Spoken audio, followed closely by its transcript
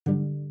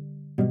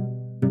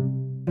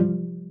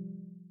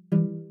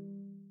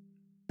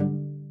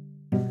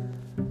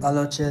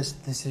Hello, Chess.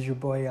 This is your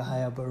boy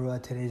Yahaya Barua.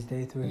 Today's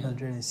day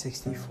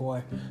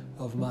 364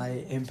 of my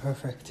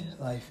imperfect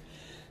life.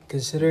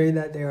 Considering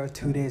that there are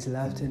 2 days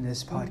left in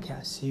this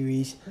podcast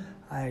series,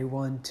 it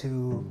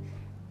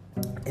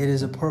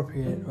is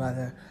appropriate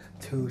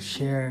to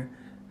share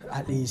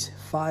at least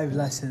 5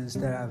 lessons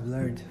that I've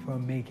learned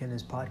from making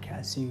this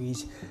podcast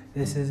series.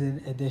 This is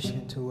in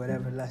addition to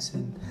whatever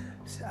lessons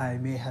I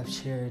may have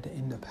shared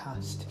in the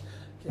past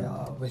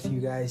with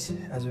you guys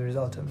as a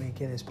result of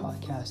making this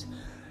podcast.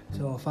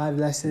 So 5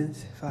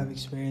 lessons, 5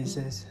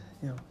 experiences,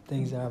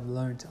 things that I've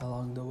learned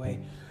along the way.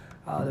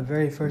 The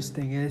very first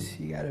thing is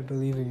you gotta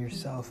believe in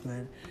yourself,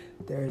 man.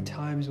 There are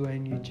times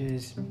when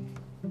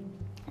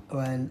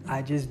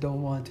I just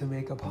don't want to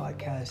make a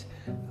podcast,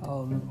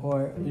 or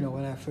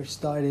when I first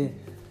started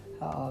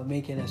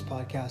making this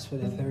podcast for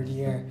the 3rd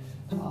year,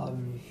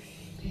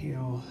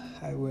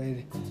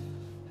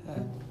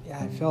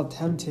 I felt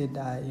tempted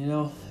that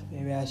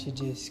maybe I should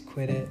just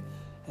quit it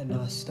and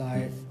not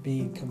start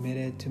being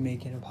committed to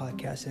making a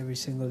podcast every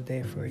single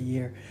day for a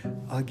year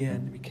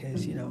again,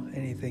 because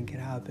anything can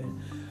happen.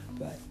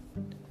 But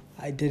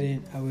I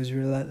didn't. I was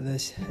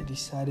relentless. I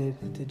decided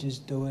to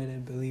just do it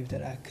and believe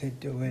that I could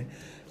do it,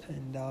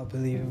 and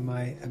believe in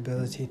my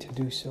ability to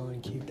do so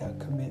and keep that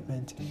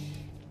commitment.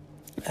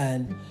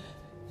 And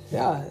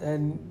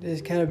this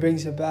kind of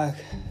brings it back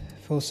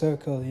full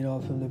circle,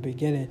 from the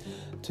beginning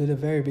to the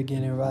very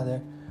beginning,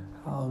 rather.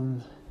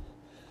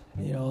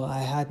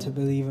 I had to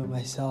believe in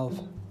myself,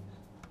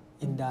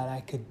 in that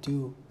I could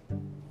do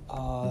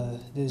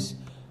this.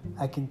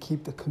 I can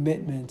keep the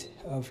commitment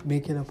of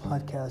making a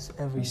podcast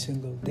every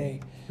single day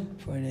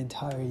for an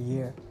entire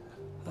year,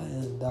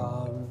 and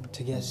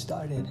to get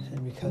started.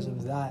 And because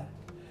of that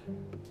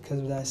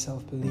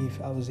self-belief,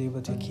 I was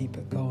able to keep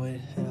it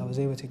going, and I was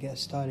able to get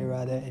started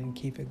and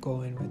keep it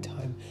going with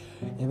time,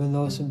 even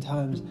though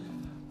sometimes.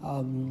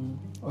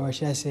 Or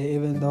should I say,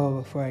 even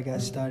though before I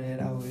got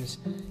started, I was,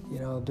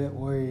 a bit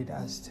worried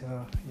as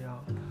to,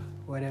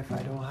 what if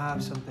I don't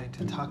have something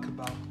to talk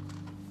about?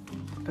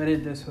 Put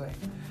it this way: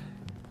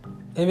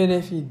 even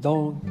if you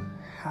don't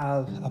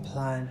have a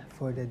plan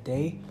for the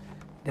day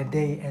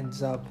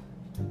ends up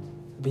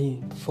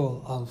being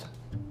full of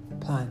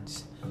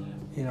plans.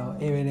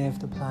 Even if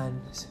the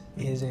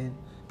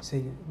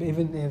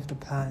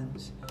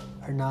plans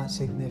are not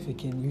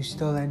significant, you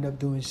still end up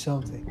doing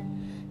something.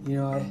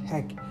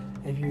 Heck,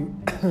 if you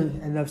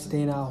end up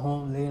staying at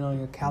home, laying on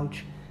your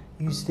couch,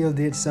 you still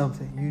did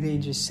something. You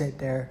didn't just sit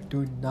there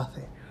doing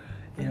nothing.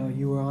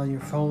 You were on your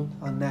phone,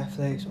 on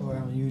Netflix, or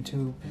on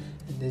YouTube.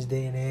 In this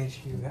day and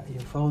age,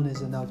 your phone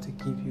is enough to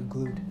keep you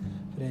glued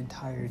for the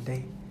entire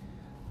day.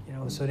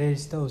 So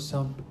there's still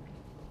some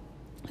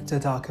to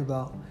talk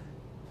about.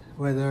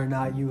 Whether or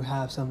not you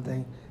have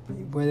something,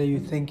 whether you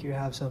think you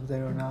have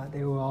something or not,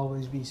 there will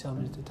always be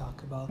something to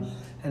talk about.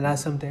 And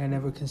that's something I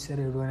never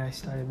considered when I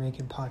started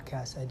making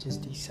podcasts. I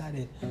just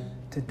decided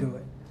to do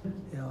it.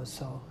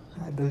 So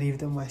I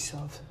believed in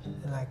myself,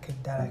 and I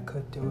could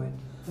do it.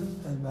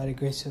 And by the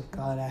grace of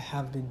God, I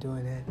have been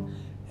doing it.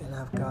 And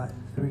I've got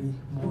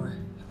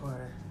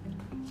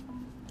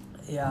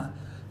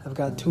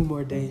 2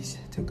 more days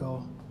to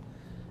go.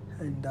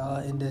 And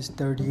in this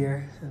 3rd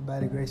year, and by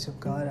the grace of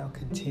God, I'll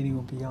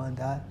continue beyond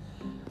that.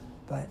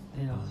 But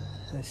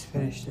let's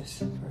finish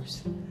this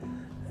first.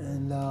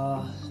 And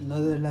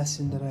another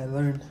lesson that I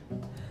learned,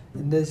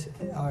 and this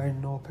are in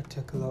no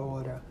particular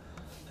order.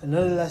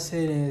 Another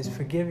lesson is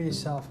forgive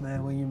yourself,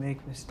 man, when you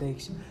make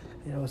mistakes.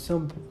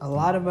 A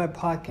lot of my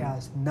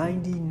podcasts,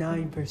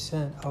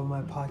 99% of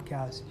my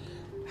podcasts,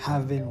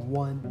 have been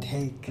one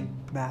take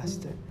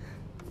mastered,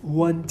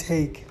 one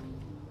take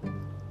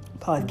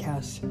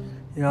podcasts.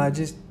 I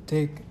just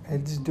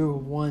do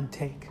one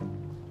take.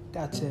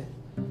 That's it.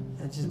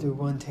 I just do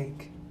one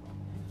take.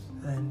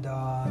 And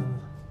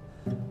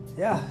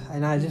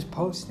and I just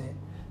post it.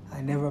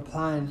 I never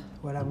plan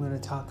what I'm going to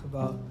talk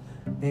about.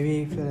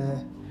 Maybe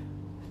for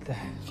the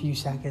few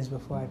seconds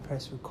before I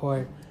press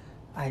record,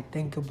 I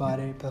think about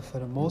it, but for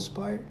the most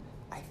part,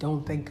 I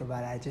don't think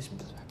about it. I just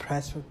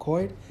press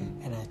record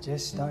and I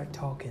just start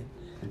talking.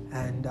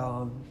 And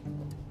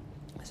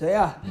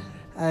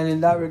and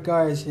in that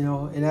regards,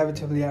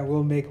 inevitably I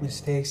will make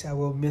mistakes. I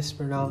will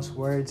mispronounce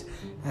words.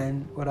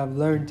 And what I've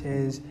learned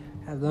to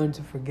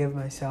forgive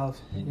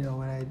myself,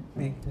 when I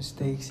make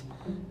mistakes.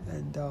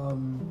 And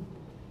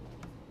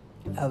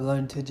I've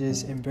learned to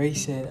just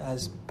embrace it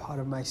as part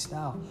of my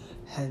style,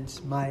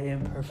 hence my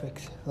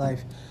imperfect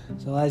life.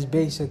 So that's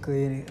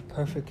basically a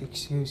perfect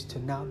excuse to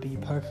not be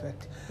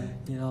perfect,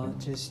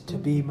 just to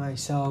be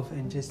myself,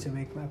 and just to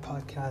make my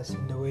podcast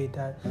in the way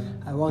that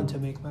I want to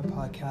make my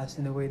podcast,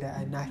 in the way that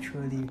I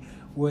naturally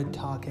would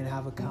talk and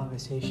have a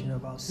conversation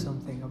about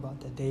something, about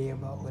the day,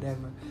 about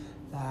whatever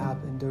that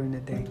happened during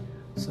the day.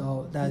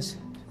 So that's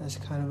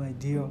kind of my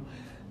deal,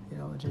 you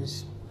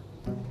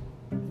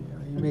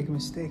make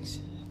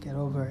mistakes. Get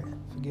over it,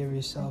 forgive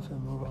yourself,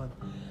 and move on.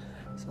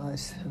 So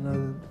that's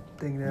another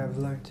thing that I've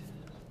learned.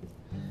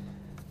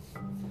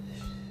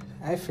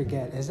 I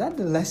forget. Is that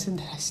the lesson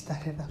that I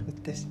started out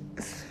with this?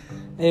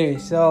 Anyway,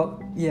 so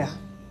yeah.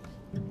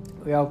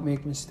 we all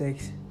make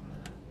mistakes,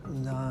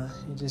 and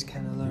you just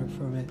kind of learn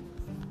from it.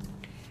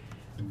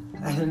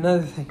 And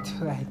another thing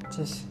too,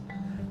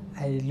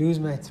 I lose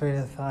my train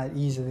of thought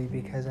easily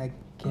because I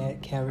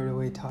get carried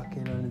away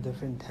talking on a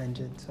different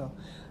tangent. So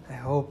I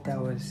hope I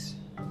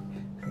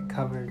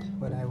covered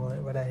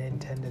what I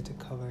intended to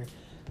cover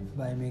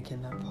by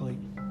making that point,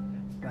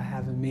 by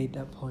having made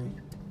that point.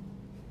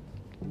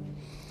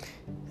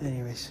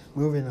 Anyways,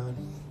 moving on.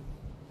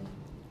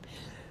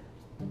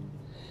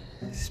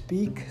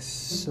 Speak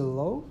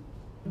slow?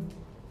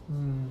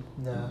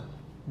 Nah,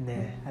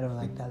 I don't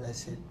like that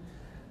lesson.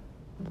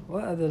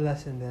 What other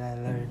lesson did I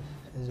learn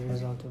as a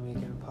result of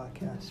making a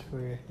podcast for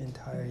an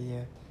entire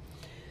year?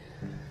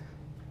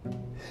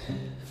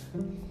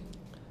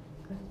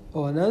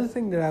 Oh, another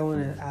thing that I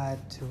want to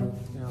add to,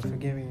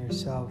 forgiving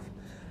yourself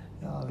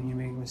when you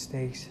make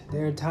mistakes.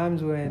 There are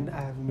times when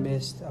I've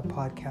missed a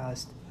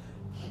podcast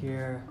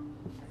here,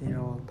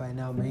 by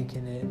not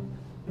making it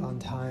on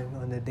time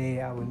on the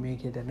day. I would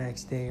make it the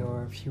next day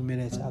or a few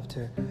minutes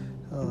after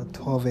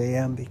 12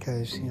 a.m.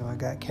 because, I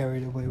got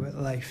carried away with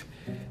life.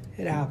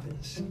 It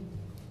happens.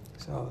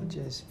 So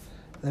just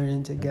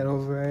learning to get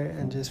over it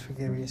and just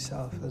forgive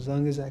yourself. As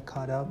long as I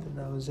caught up and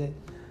that was it,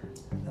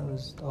 that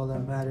was all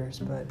that matters.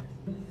 But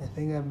I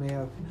think I may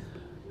have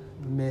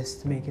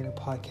missed making a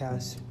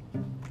podcast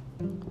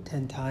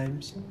 10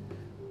 times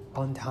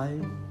on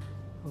time,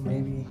 or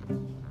maybe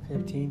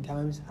 15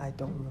 times. I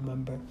don't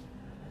remember.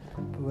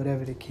 But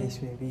whatever the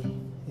case may be,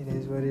 it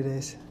is what it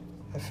is.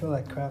 I feel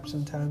like crap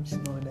sometimes,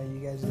 knowing that you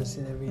guys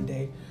listen every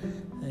day,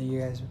 and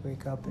you guys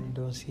wake up and you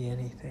don't see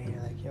anything.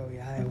 You're like, yo,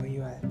 hi, where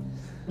you at?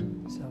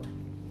 So,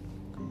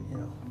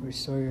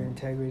 restore your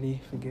integrity,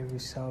 forgive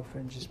yourself,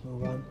 and just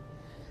move on.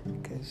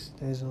 Because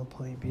there's no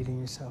point beating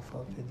yourself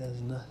up. It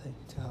does nothing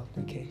to help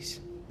the case.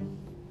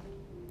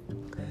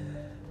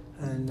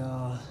 And,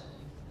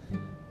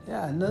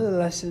 another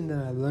lesson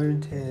that I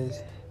learned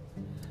is,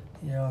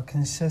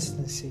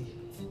 consistency.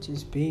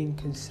 Just being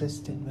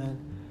consistent, man.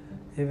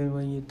 Even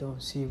when you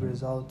don't see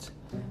results.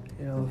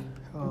 For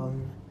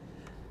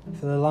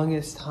the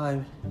longest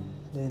time,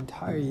 the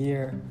entire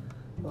year,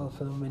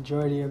 for the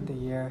majority of the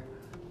year,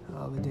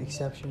 with the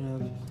exception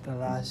of the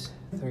last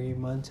 3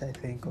 months, I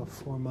think, or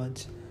 4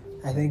 months.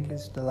 I think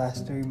it's the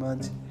last 3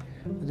 months.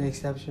 With the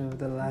exception of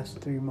the last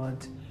 3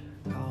 months,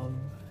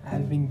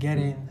 I've been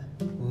getting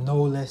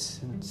no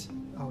listens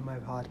on my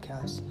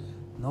podcast.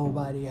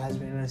 Nobody has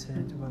been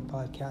listening to my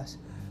podcast,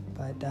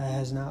 but that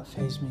has not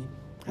fazed me.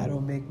 I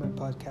don't make my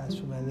podcast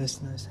for my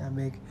listeners. I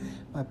make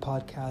my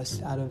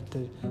podcast out of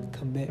the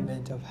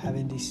commitment of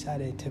having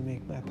decided to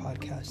make my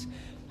podcast.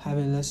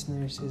 Having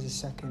listeners is a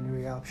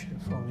secondary option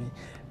for me,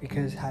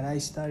 because had I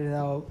started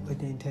out with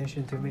the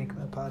intention to make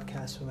my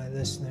podcast for my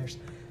listeners,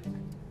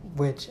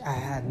 which I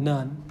had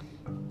none,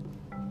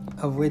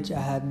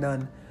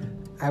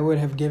 I would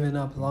have given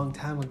up a long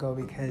time ago,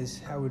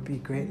 because I would be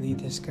greatly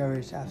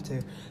discouraged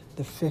after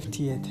the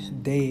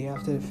 50th day,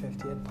 after the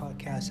 50th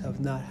podcast,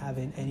 of not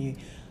having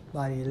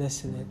anybody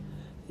listening.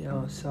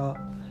 So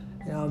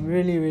I'm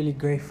really, really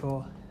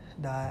grateful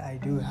that I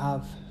do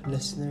have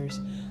listeners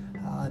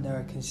that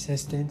are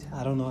consistent.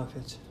 I don't know if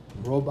it's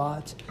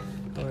robots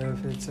or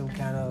if it's some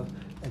kind of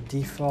a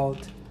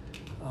default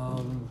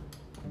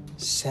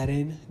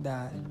setting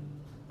that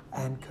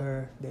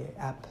Anchor, the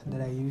app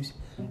that I use,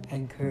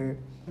 Anchor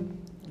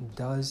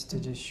does to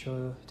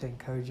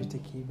encourage you to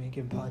keep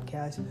making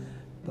podcasts.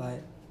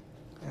 But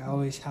I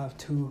always have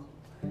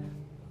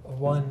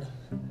one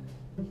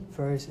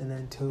first and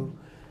then two.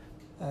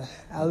 I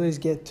always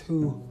get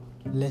 2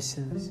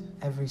 listens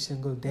every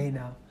single day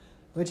now,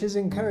 which is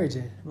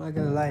encouraging. I'm not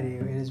gonna lie to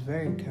you, it is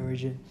very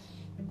encouraging.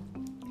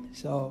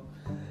 So,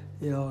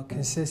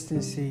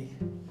 consistency.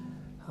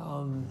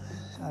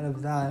 Out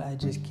of that, I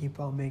just keep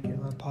on making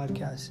my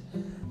podcast,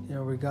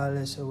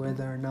 regardless of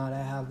whether or not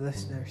I have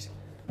listeners.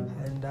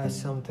 And that's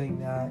something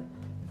that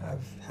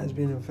has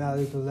been a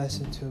valuable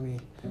lesson to me.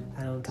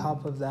 And on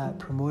top of that,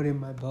 promoting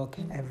my book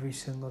every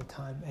single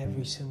time,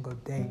 every single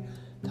day,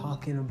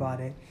 talking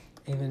about it,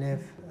 even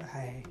if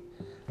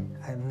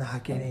I'm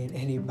not getting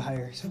any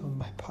buyers from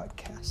my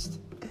podcast.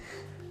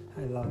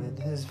 I love it.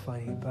 This is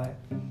funny, but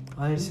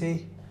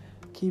honestly,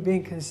 keep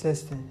being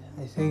consistent.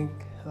 I think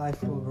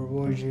life will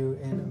reward you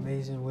in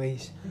amazing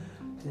ways,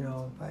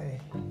 by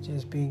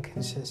just being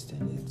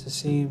consistent. It's the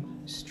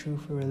same. It's true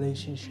for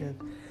relationship.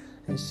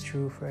 It's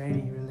true for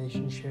any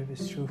relationship.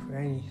 It's true for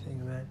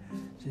anything, man.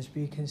 Just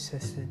be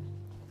consistent.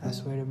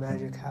 That's where the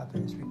magic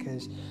happens,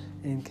 because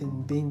in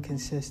being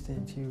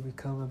consistent, you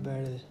become a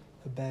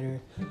better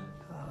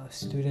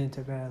student,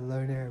 a better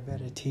learner, a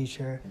better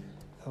teacher,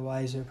 a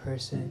wiser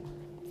person,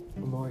 a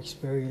more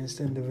experienced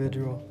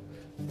individual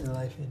in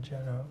life in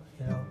general,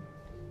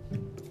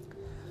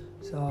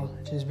 So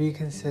just be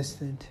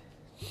consistent.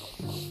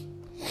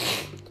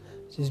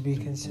 Just be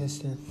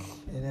consistent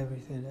in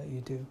everything that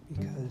you do,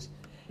 because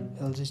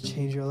it'll just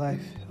change your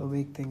life. It'll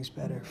make things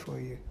better for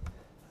you.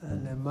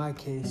 And in my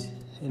case,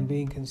 in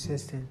being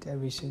consistent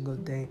every single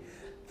day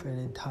for an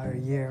entire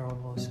year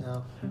almost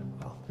now,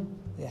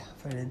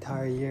 for an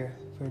entire year,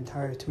 for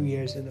entire 2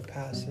 years in the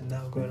past, and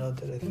now going on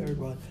to the third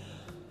one.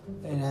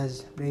 It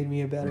has made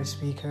me a better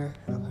speaker,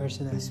 a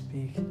person that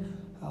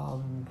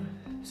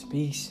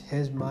speaks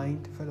his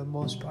mind for the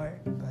most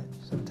part, but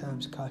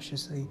sometimes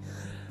cautiously.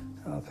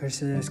 A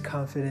person is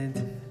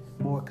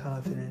more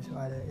confident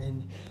rather,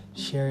 in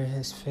sharing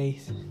his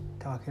faith,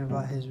 talking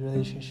about his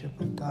relationship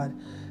with God,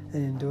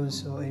 and in doing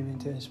so aiming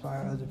to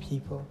inspire other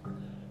people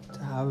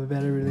to have a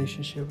better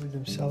relationship with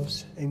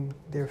themselves and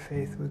their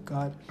faith with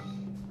God,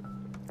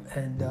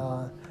 and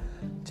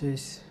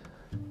just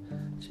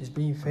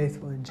being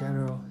faithful in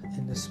general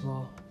in the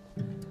small,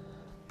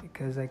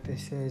 because like they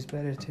say, it's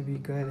better to be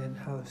good and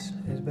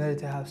it's better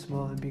to have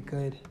small and be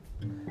good,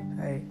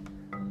 right?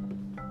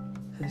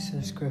 It's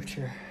in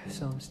scripture,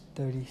 Psalms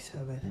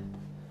 37.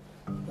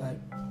 But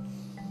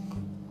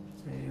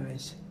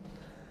anyways,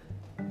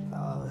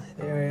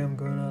 there I am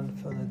going on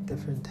from a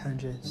different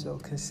tangent. So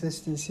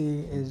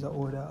consistency is the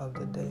order of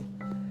the day.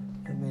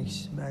 It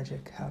makes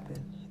magic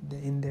happen.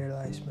 In there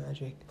lies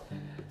magic.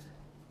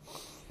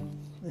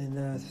 And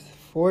the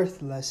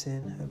fourth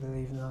lesson, I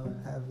believe now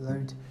I've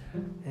learned,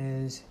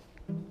 is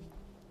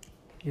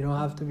you don't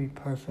have to be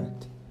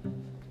perfect.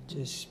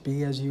 Just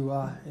be as you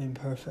are,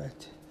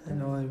 imperfect. I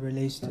know it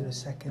relates to the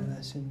second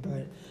lesson,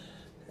 but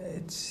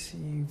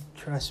you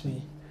trust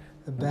me,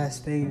 the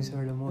best things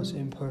are the most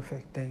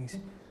imperfect things.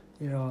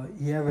 You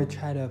ever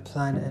try to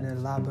plan an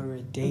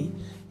elaborate date,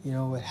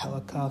 with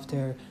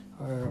helicopter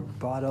or a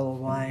bottle of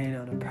wine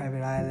on a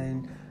private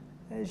island?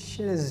 That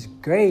shit is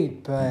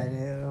great, but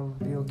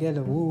you'll get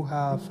a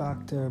woo-ha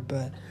factor,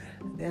 but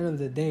at the end of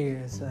the day,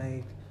 it's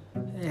like,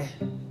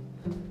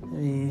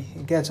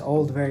 it gets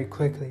old very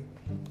quickly.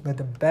 But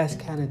the best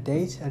kind of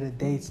dates are the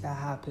dates that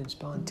happen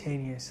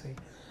spontaneously.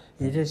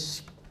 You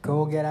just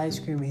go get ice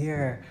cream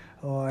here,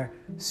 or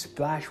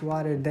splash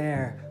water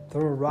there,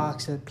 throw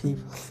rocks at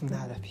people,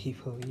 not at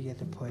people, you get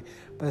the point,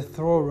 but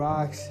throw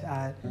rocks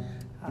at,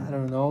 I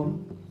don't know,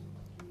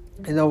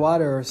 in the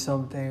water or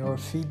something, or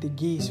feed the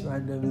geese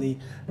randomly,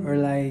 or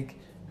like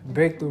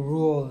break the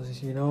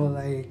rules,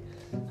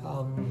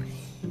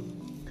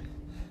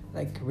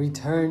 like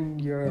return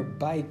your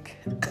bike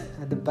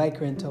at the bike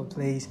rental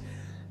place,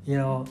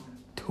 2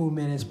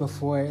 minutes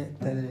before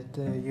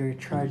you're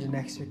charged an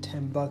extra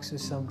 $10 or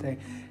something,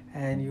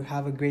 and you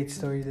have a great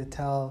story to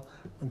tell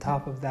on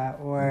top of that,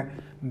 or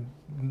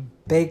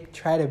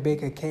try to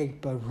bake a cake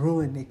but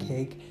ruin the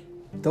cake.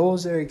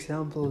 Those are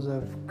examples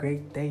of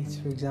great dates,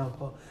 for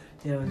example.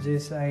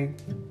 Just like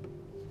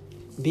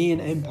being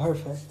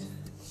imperfect.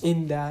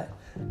 In there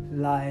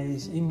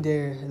lies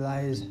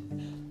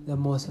the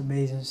most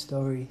amazing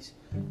stories.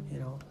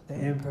 The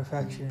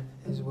imperfection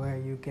is where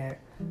you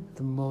get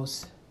the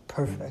most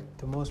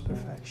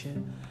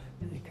perfection,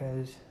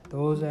 because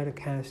those are the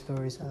kind of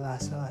stories that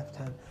last a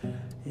lifetime.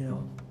 I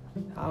don't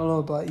know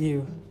about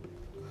you,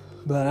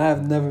 but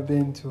I've never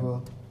been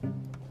to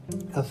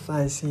a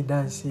fancy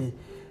dancy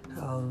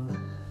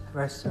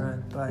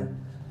restaurant, but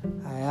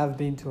I have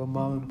been to a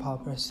mom and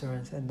pop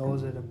restaurants, and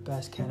those are the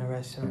best kind of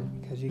restaurants,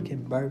 because you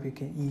can burp, you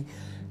can eat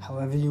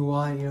however you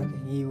want. You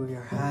can eat with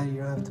your hand.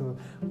 You don't have to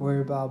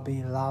worry about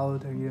being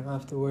loud, or you don't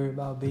have to worry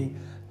about being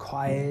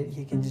quiet.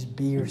 You can just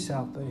be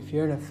yourself. But if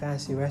you're in a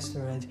fancy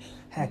restaurant,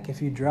 heck, if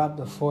you drop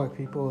the fork,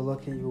 people will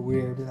look at you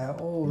weird, be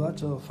like, oh,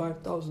 that's a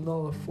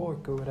 $5,000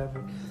 fork, or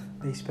whatever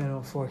they spend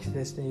on forks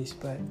these days.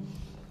 But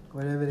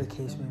whatever the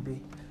case may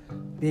be,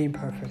 being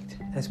perfect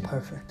is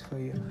perfect for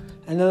you.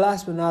 And the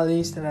last but not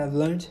least that I've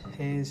learned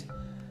is,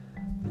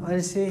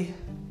 honestly,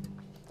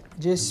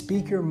 just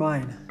speak your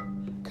mind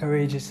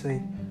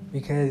courageously,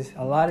 because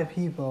a lot of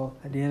people,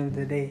 at the end of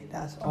the day,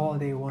 that's all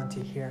they want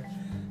to hear,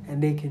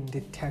 and they can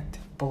detect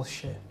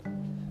bullshit.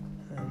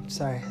 I'm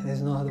sorry,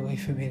 there's no other way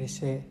for me to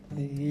say it.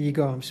 You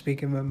go, I'm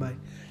speaking my mind.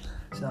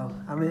 So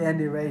I'm going to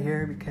end it right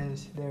here,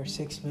 because there are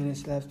 6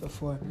 minutes left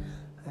before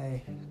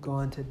I go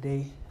on to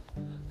day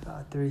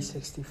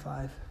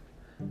 365.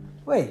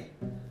 Wait,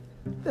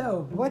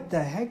 no, what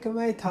the heck am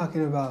I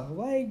talking about?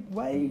 Why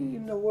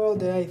in the world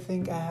did I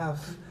think I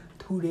have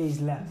 2 days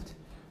left?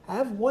 I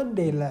have 1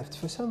 day left.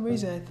 For some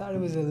reason, I thought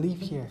it was a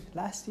leap year.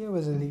 Last year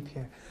was a leap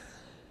year.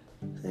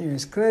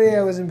 Anyways, clearly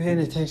I wasn't paying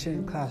attention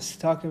in class.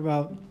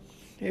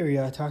 Here we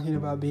are, talking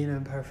about being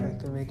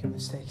imperfect or making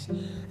mistakes.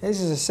 This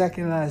is the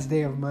second last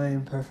day of my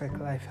imperfect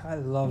life. I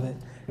love it.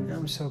 And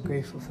I'm so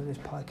grateful for this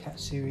podcast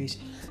series.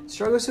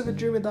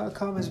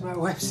 strugglesofadreamer.com is my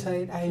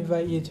website. I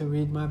invite you to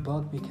read my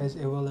book, because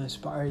it will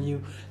inspire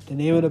you. The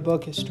name of the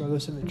book is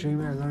Struggles of a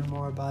Dreamer. Learn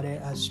more about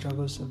it at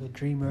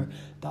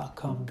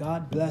strugglesofadreamer.com.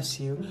 God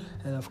bless you.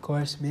 And of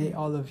course, may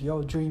all of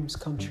your dreams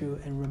come true.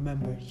 And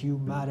remember, you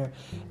matter.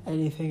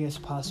 Anything is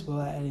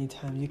possible at any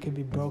time. You could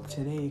be broke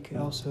today. You could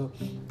also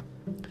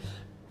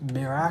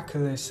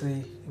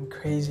miraculously and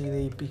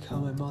crazily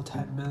become a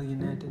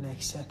multi-millionaire the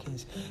next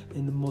seconds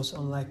in the most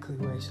unlikely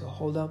way. So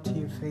hold on to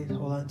your faith,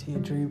 hold on to your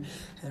dream,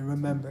 and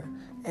remember,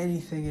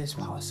 anything is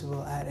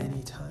possible at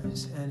any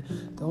times. And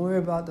don't worry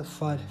about the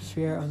FUD,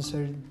 fear,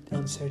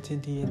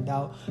 uncertainty, and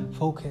doubt.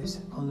 Focus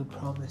on the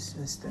promise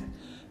instead.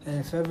 And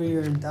if ever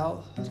you're in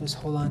doubt, just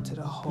hold on to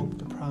the hope,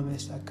 the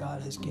promise that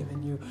God has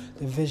given you,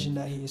 the vision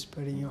that He has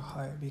put in your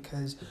heart,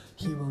 because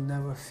He will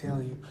never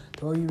fail you.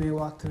 Though you may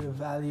walk through the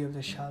valley of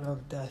the shadow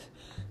of death,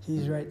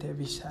 He's right there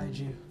beside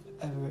you,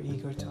 ever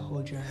eager to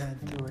hold your hand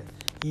through it.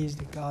 He is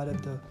the God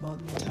of the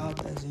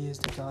mountaintop as He is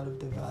the God of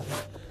the valley.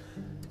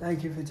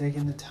 Thank you for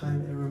taking the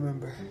time, and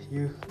remember,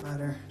 you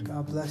matter.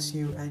 God bless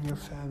you and your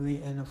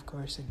family, and of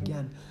course,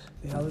 again,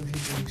 may all of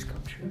your dreams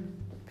come true.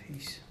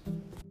 Peace.